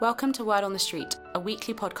Welcome to Word on the Street, a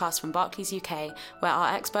weekly podcast from Barclays UK, where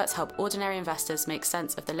our experts help ordinary investors make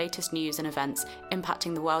sense of the latest news and events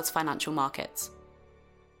impacting the world's financial markets.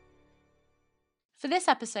 For this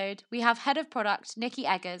episode, we have Head of Product Nikki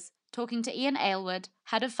Eggers talking to Ian Aylward,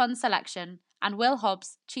 Head of Fund Selection, and Will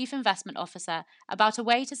Hobbs, Chief Investment Officer, about a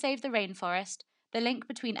way to save the rainforest, the link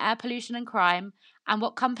between air pollution and crime, and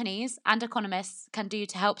what companies and economists can do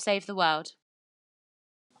to help save the world.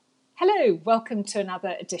 Hello, welcome to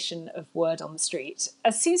another edition of Word on the Street.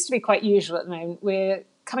 As seems to be quite usual at the moment, we're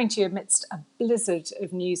coming to you amidst a blizzard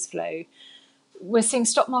of news flow. We're seeing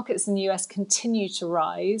stock markets in the US continue to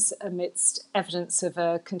rise amidst evidence of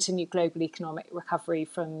a continued global economic recovery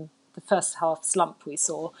from the first half slump we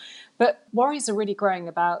saw. But worries are really growing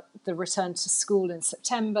about the return to school in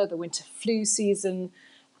September, the winter flu season,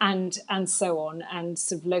 and so on, and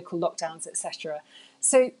sort of local lockdowns, etc.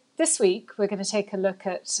 So this week, we're going to take a look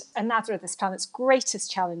at another of this planet's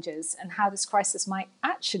greatest challenges and how this crisis might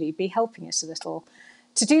actually be helping it a little.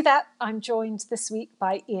 To do that, I'm joined this week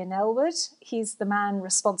by Ian Aylward. He's the man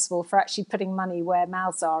responsible for actually putting money where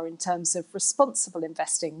mouths are in terms of responsible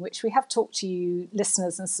investing, which we have talked to you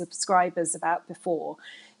listeners and subscribers about before.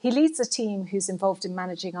 He leads a team who's involved in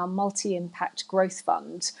managing our multi-impact growth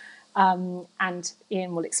fund, and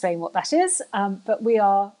Ian will explain what that is, but we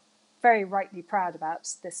are very rightly proud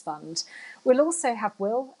about this fund. We'll also have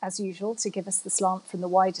Will, as usual, to give us the slant from the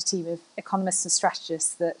wider team of economists and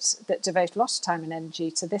strategists that devote a lot of time and energy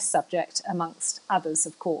to this subject, amongst others,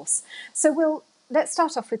 of course. So, Will, let's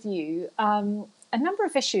start off with you. A number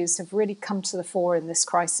of issues have really come to the fore in this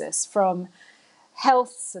crisis, from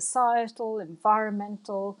health, societal,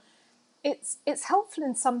 environmental. It's helpful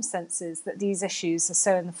in some senses that these issues are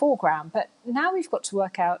so in the foreground, but now we've got to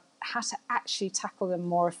work out how to actually tackle them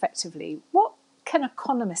more effectively. What can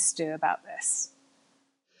economists do about this?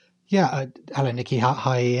 Yeah, hello, Nikki.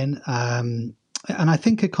 Hi, Ian. And I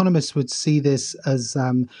think economists would see this as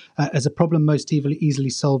a problem most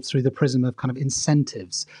easily solved through the prism of kind of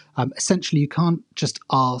incentives. Essentially, you can't just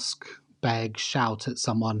ask, beg, shout at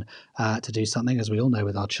someone to do something, as we all know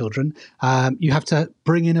with our children. You have to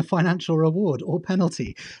bring in a financial reward or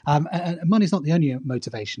penalty. And money's not the only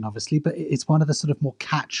motivation, obviously, but it's one of the sort of more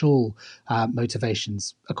catch-all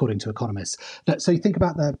motivations, according to economists. So you think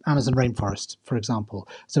about the Amazon rainforest, for example.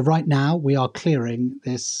 So right now we are clearing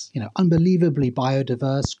this, unbelievably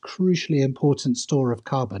biodiverse, crucially important store of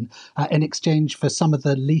carbon in exchange for some of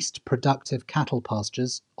the least productive cattle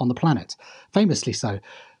pastures on the planet, famously so.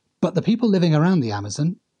 But the people living around the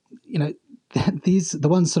Amazon, the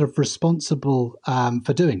ones sort of responsible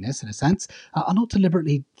for doing this, in a sense, are not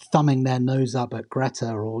deliberately thumbing their nose up at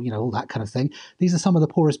Greta or, all that kind of thing. These are some of the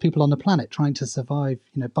poorest people on the planet trying to survive,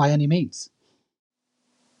 by any means.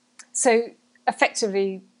 So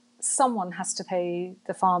effectively, someone has to pay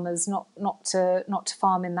the farmers not to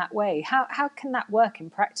farm in that way. How can that work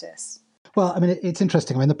in practice? Well, it's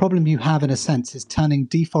interesting. The problem you have, in a sense, is turning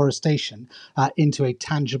deforestation into a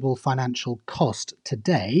tangible financial cost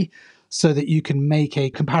today so that you can make a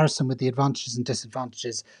comparison with the advantages and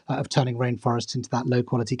disadvantages of turning rainforest into that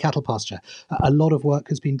low-quality cattle pasture. A lot of work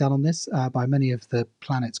has been done on this by many of the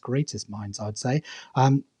planet's greatest minds, I would say.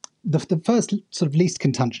 The first sort of least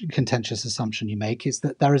contentious assumption you make is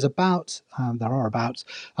that there are about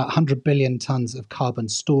 100 billion tons of carbon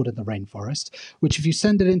stored in the rainforest, which if you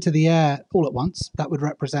send it into the air all at once, that would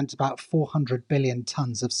represent about 400 billion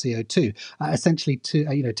tons of CO2, essentially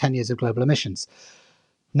 10 years of global emissions.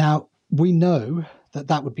 Now, we know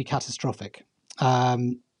that would be catastrophic.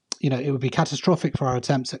 It would be catastrophic for our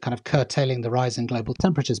attempts at kind of curtailing the rise in global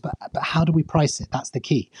temperatures, but how do we price it? That's the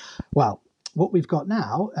key. Well, what we've got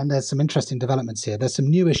now, and there's some interesting developments here. There's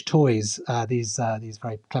some newish toys these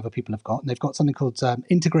very clever people have got, and they've got something called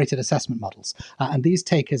integrated assessment models. And these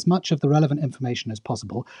take as much of the relevant information as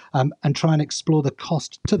possible and try and explore the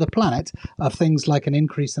cost to the planet of things like an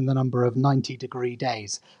increase in the number of 90-degree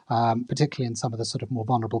days, particularly in some of the sort of more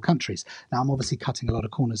vulnerable countries. Now, I'm obviously cutting a lot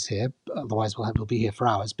of corners here, otherwise we'll be here for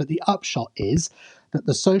hours. But the upshot is that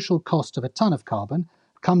the social cost of a ton of carbon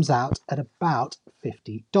comes out at about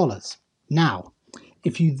 $50. Now,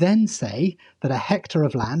 if you then say that a hectare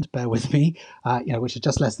of land, bear with me, which is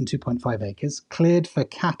just less than 2.5 acres, cleared for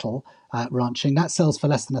cattle ranching, that sells for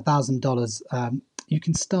less than $1,000, you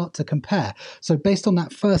can start to compare. So based on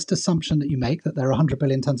that first assumption that you make, that there are 100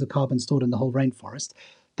 billion tons of carbon stored in the whole rainforest,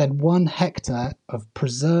 then 1 hectare of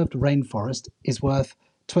preserved rainforest is worth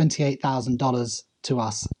 $28,000 to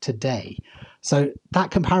us today. So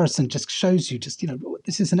that comparison just shows you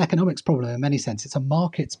this is an economics problem in many sense. It's a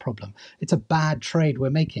markets problem. It's a bad trade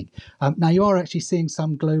we're making. Now, you are actually seeing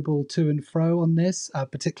some global to and fro on this,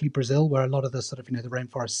 particularly Brazil, where a lot of the the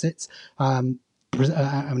rainforest sits. And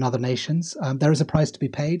other nations, there is a price to be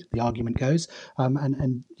paid, the argument goes,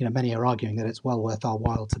 and many are arguing that it's well worth our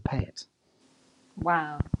while to pay it.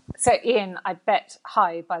 Wow. So Ian, I bet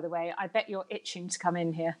you're itching to come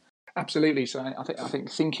in here. Absolutely. So I think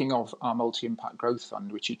thinking of our multi-impact growth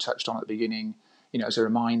fund, which you touched on at the beginning, as a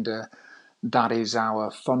reminder, that is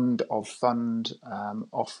our fund of fund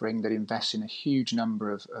offering that invests in a huge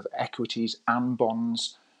number of equities and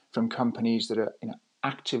bonds from companies that are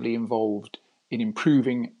actively involved in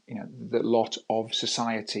improving the lot of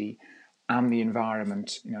society and the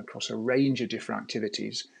environment across a range of different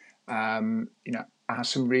activities. Has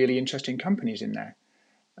some really interesting companies in there.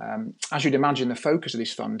 As you'd imagine, the focus of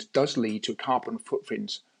this fund does lead to a carbon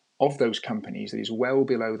footprint of those companies that is well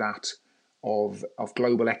below that of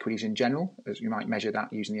global equities in general, as you might measure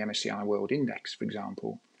that using the MSCI World Index, for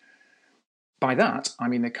example. By that, I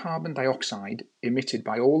mean the carbon dioxide emitted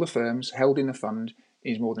by all the firms held in the fund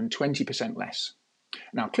is more than 20% less.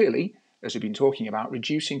 Now, clearly, as we've been talking about,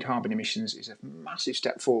 reducing carbon emissions is a massive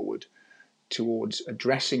step forward towards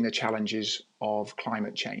addressing the challenges of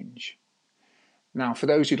climate change. Now, for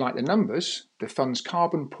those who'd like the numbers, the fund's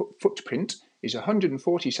carbon footprint is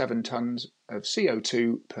 147 tonnes of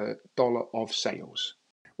CO2 per dollar of sales.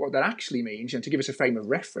 What that actually means, to give us a frame of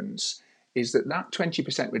reference, is that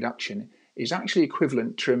 20% reduction is actually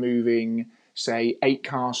equivalent to removing, say, 8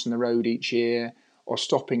 cars from the road each year, or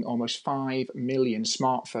stopping almost 5 million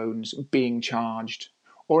smartphones being charged,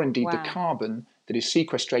 or indeed the carbon that is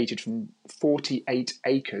sequestrated from 48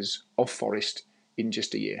 acres of forest in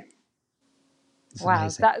just a year. It's wow,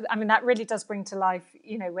 amazing. That really does bring to life,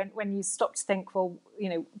 when you stop to think, well,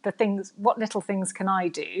 what little things can I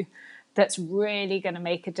do that's really going to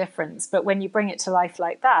make a difference? But when you bring it to life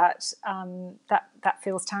like that, that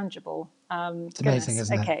feels tangible. It's amazing,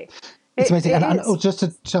 isn't it? Okay. It's amazing. And just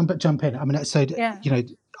to jump in,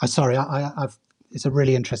 it's a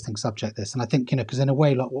really interesting subject, this. And I think, because in a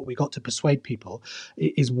way, like what we got to persuade people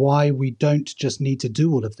is why we don't just need to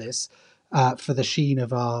do all of this for the sheen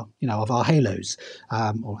of our halos,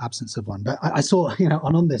 or absence of one. But I saw,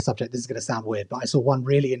 on this subject, this is going to sound weird, but I saw one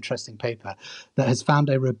really interesting paper that has found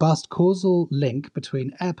a robust causal link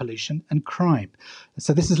between air pollution and crime.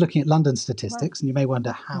 So this is looking at London statistics, and you may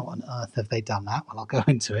wonder, how on earth have they done that? Well, I'll go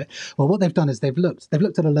into it. Well, what they've done is they've looked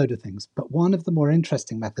at a load of things, but one of the more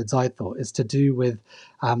interesting methods, I thought, is to do with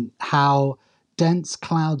how dense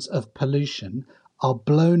clouds of pollution are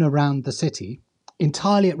blown around the city,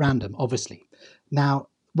 entirely at random, obviously. Now,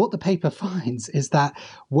 what the paper finds is that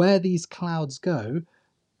where these clouds go,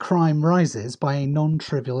 crime rises by a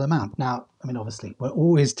non-trivial amount. Now, obviously, we're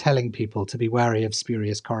always telling people to be wary of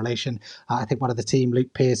spurious correlation. I think one of the team,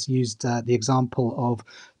 Luke Pierce, used the example of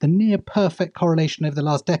the near perfect correlation over the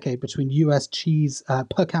last decade between US cheese,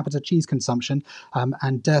 per capita cheese consumption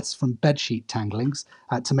and deaths from bedsheet tanglings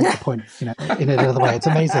to make the point, in another way. It's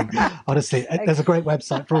amazing. Honestly, there's a great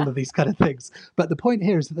website for all of these kind of things. But the point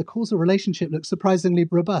here is that the causal relationship looks surprisingly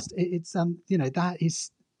robust. It's that is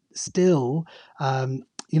still...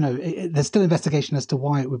 there's still investigation as to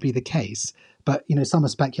why it would be the case, but some are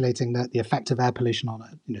speculating that the effect of air pollution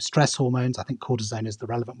on stress hormones. I think cortisone is the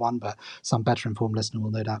relevant one, but some better informed listener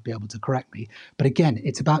will no doubt be able to correct me. But again,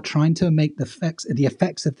 it's about trying to make the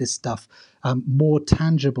effects of this stuff more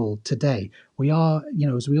tangible today. We are,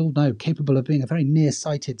 as we all know, capable of being a very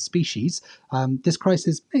nearsighted species. This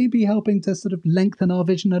crisis may be helping to sort of lengthen our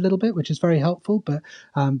vision a little bit, which is very helpful. But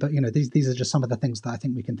these are just some of the things that I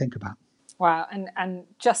think we can think about. Wow, and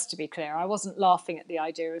just to be clear, I wasn't laughing at the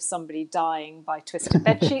idea of somebody dying by twisted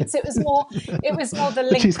bed sheets. It was more the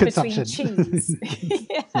link between cheese.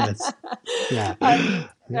 Yes. Yeah.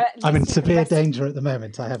 I'm in severe danger at the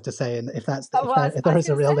moment, I have to say, and if there is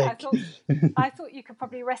a real link. I thought you could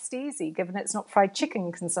probably rest easy, given it's not fried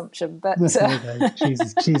chicken consumption. But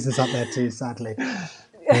cheese is up there too, sadly.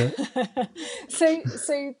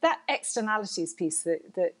 So that externalities piece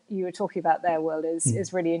that you were talking about there, Will,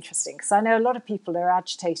 is really interesting, because I know a lot of people are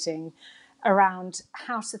agitating around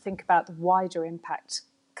how to think about the wider impact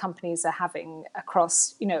companies are having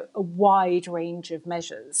across a wide range of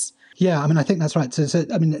measures. Yeah, I think that's right. So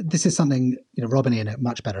this is something Rob and Ian are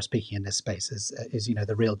much better speaking in this space is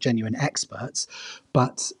the real genuine experts.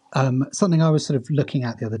 But something I was sort of looking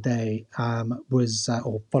at the other day was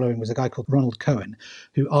a guy called Ronald Cohen,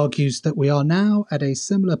 who argues that we are now at a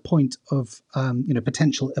similar point of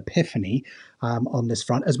potential epiphany on this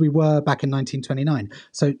front as we were back in 1929.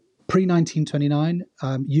 So Pre-1929,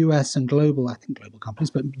 US and global, I think global companies,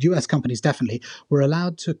 but US companies definitely, were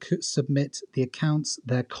allowed to submit the accounts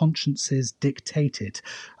their consciences dictated.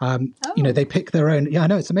 They pick their own. Yeah, I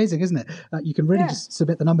know, it's amazing, isn't it? You can really just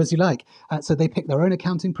submit the numbers you like. So they pick their own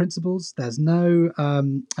accounting principles. There's no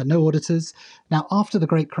auditors. Now, after the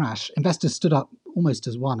Great Crash, investors stood up almost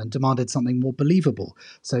as one and demanded something more believable.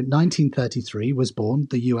 So 1933 was born,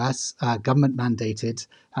 the US government mandated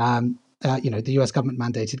the US government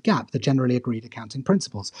mandated GAAP, the generally agreed accounting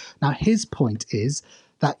principles. Now, his point is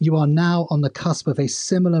that you are now on the cusp of a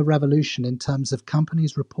similar revolution in terms of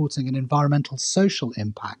companies reporting an environmental social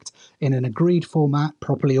impact in an agreed format,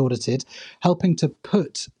 properly audited, helping to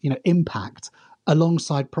put impact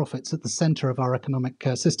alongside profits at the center of our economic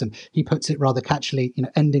system. He puts it rather catchily,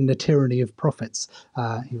 ending the tyranny of profits.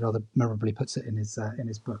 He rather memorably puts it in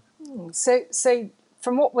his book. So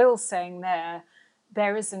from what Will's saying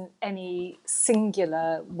there isn't any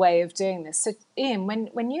singular way of doing this. So, Ian,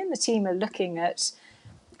 when you and the team are looking at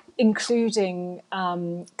including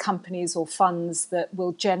companies or funds that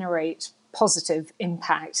will generate positive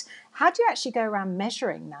impact, how do you actually go around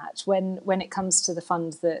measuring that when it comes to the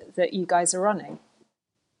funds that you guys are running?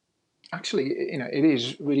 Actually, it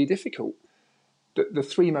is really difficult. The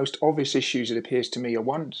three most obvious issues, it appears to me, are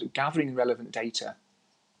one, gathering relevant data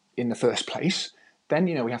in the first place. Then,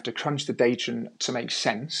 we have to crunch the data to make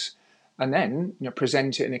sense, and then,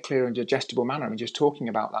 present it in a clear and digestible manner. I mean, just talking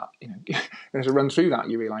about that, as I run through that,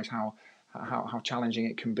 you realise how challenging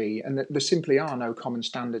it can be, and that there simply are no common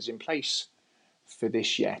standards in place for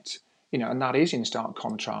this yet. And that is in stark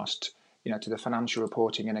contrast, to the financial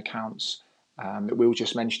reporting and accounts that Will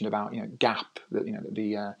just mentioned about, GAAP,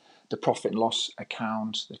 the profit and loss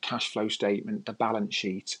account, the cash flow statement, the balance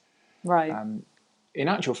sheet. Right. In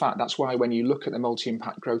actual fact, that's why when you look at the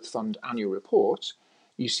Multi-Impact Growth Fund annual report,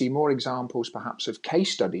 you see more examples perhaps of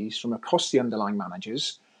case studies from across the underlying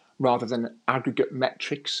managers rather than aggregate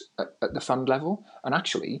metrics at the fund level. And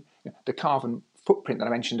actually, the carbon footprint that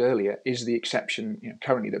I mentioned earlier is the exception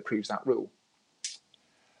currently that proves that rule.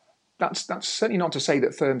 That's certainly not to say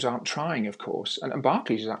that firms aren't trying, of course, and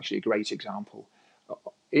Barclays is actually a great example.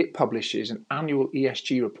 It publishes an annual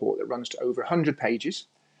ESG report that runs to over 100 pages.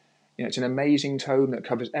 It's an amazing tome that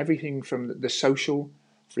covers everything from the social,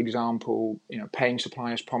 for example, paying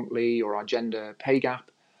suppliers promptly or our gender pay gap,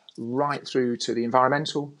 right through to the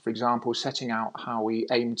environmental, for example, setting out how we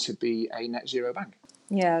aim to be a net zero bank.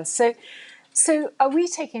 Yeah. So are we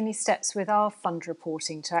taking any steps with our fund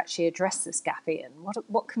reporting to actually address this gap, Ian?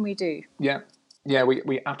 What can we do? Yeah,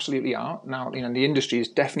 we absolutely are. Now, the industry is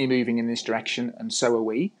definitely moving in this direction, and so are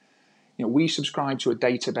we. We subscribe to a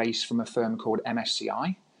database from a firm called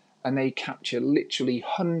MSCI, and they capture literally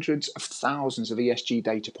hundreds of thousands of ESG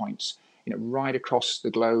data points, right across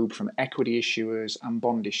the globe from equity issuers and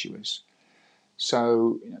bond issuers.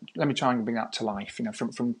 So let me try and bring that to life.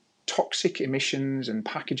 From toxic emissions and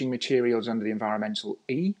packaging materials under the environmental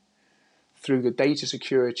E, through the data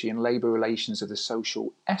security and labour relations of the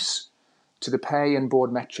social S, to the pay and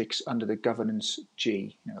board metrics under the governance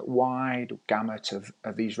G. Wide gamut of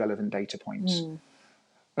these relevant data points.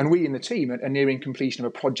 And we in the team are nearing completion of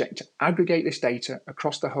a project to aggregate this data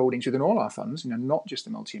across the holdings within all our funds, not just the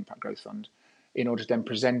Multi-Impact Growth Fund, in order to then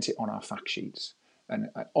present it on our fact sheets. And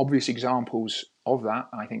obvious examples of that,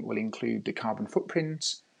 I think, will include the carbon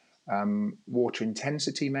footprints, water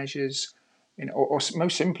intensity measures, or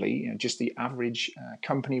most simply, just the average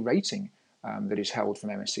company rating that is held from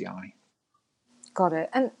MSCI. Got it.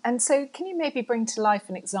 And so can you maybe bring to life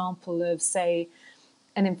an example of, say,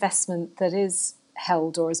 an investment that is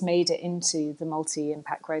held or has made it into the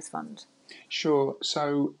Multi-Impact Growth Fund? Sure.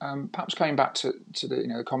 So perhaps going back to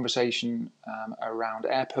the conversation around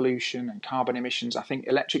air pollution and carbon emissions, I think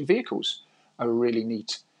electric vehicles are a really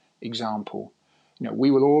neat example.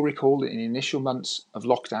 We will all recall that in the initial months of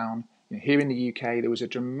lockdown, here in the UK, there was a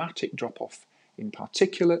dramatic drop-off in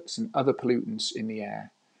particulates and other pollutants in the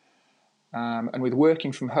air. And with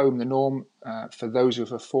working from home the norm for those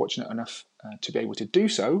who are fortunate enough to be able to do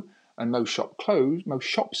so, and most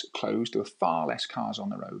shops closed, there were far less cars on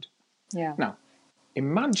the road. Yeah. Now,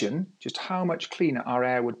 imagine just how much cleaner our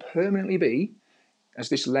air would permanently be as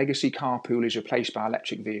this legacy car pool is replaced by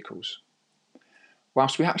electric vehicles.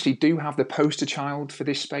 Whilst we actually do have the poster child for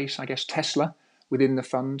this space, I guess Tesla, within the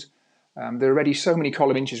fund, there are already so many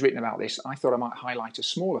column inches written about this, I thought I might highlight a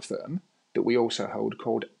smaller firm that we also hold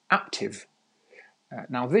called Aptiv.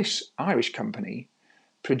 Now, this Irish company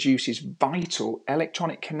produces vital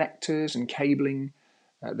electronic connectors and cabling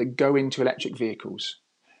that go into electric vehicles.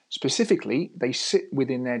 Specifically, they sit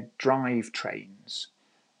within their drivetrains.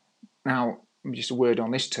 Now, just a word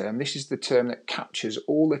on this term, this is the term that captures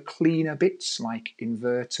all the cleaner bits like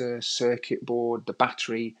inverter, circuit board, the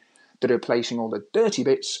battery, that are replacing all the dirty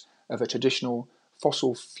bits of a traditional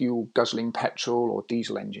fossil fuel guzzling petrol or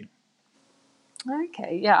diesel engine.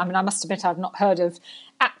 Okay, yeah, I mean, I must admit I've not heard of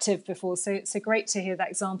Aptiv before, so great to hear that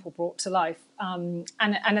example brought to life. And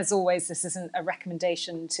as always, this isn't a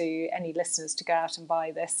recommendation to any listeners to go out and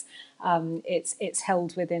buy this. It's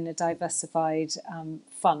held within a diversified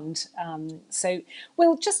fund. So,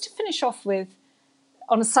 Will, just to finish off with,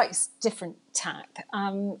 on a slightly different tack,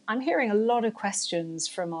 I'm hearing a lot of questions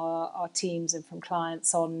from our teams and from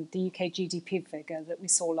clients on the UK GDP figure that we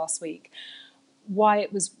saw last week. Why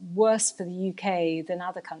it was worse for the UK than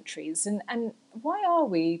other countries, and why are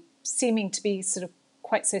we seeming to be sort of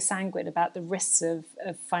quite so sanguine about the risks of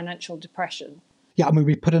financial depression? Yeah, I mean,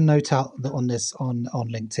 we put a note out on this on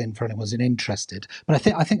LinkedIn for anyone who's interested. But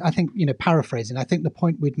I think paraphrasing, I think the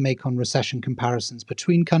point we'd make on recession comparisons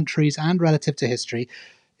between countries and relative to history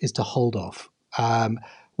is to hold off.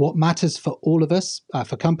 What matters for all of us,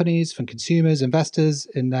 for companies, for consumers, investors,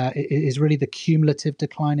 is really the cumulative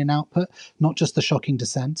decline in output, not just the shocking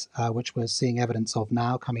descent, which we're seeing evidence of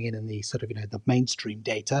now coming in the sort of the mainstream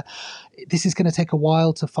data. This is going to take a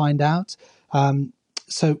while to find out.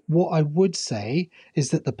 So what I would say is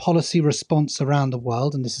that the policy response around the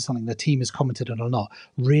world, and this is something the team has commented on or not,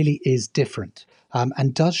 really is different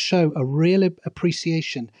and does show a real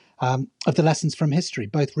appreciation of the lessons from history,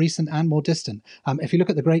 both recent and more distant. If you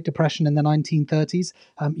look at the Great Depression in the 1930s,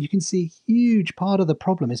 you can see a huge part of the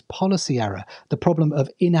problem is policy error, the problem of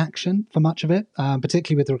inaction for much of it,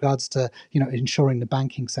 particularly with regards to ensuring the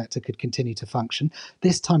banking sector could continue to function.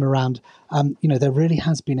 This time around, there really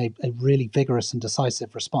has been a really vigorous and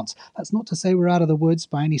decisive response. That's not to say we're out of the woods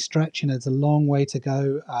by any stretch. There's a long way to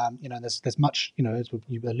go. There's much, as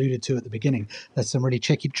you alluded to at the beginning, there's some really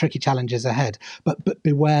tricky challenges ahead. But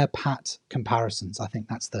beware pat comparisons. I think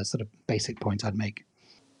that's the sort of basic point I'd make.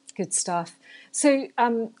 Good stuff. So,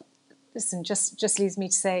 listen, just leaves me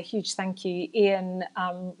to say a huge thank you, Ian.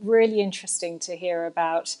 Really interesting to hear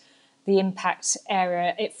about the impact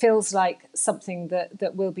area. It feels like something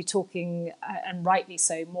that we'll be talking, and rightly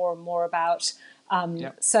so, more and more about.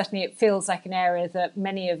 Certainly, it feels like an area that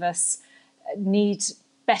many of us need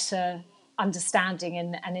better understanding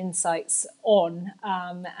and insights on,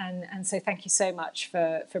 and so thank you so much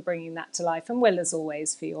for bringing that to life, and Will, as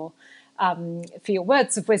always, for your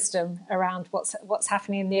words of wisdom around what's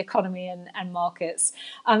happening in the economy and markets.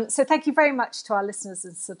 So thank you very much to our listeners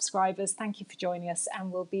and subscribers. Thank you for joining us,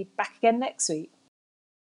 and we'll be back again next week.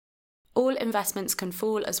 All investments can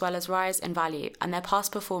fall as well as rise in value, and their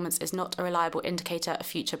past performance is not a reliable indicator of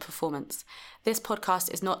future performance. This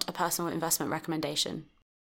podcast is not a personal investment recommendation.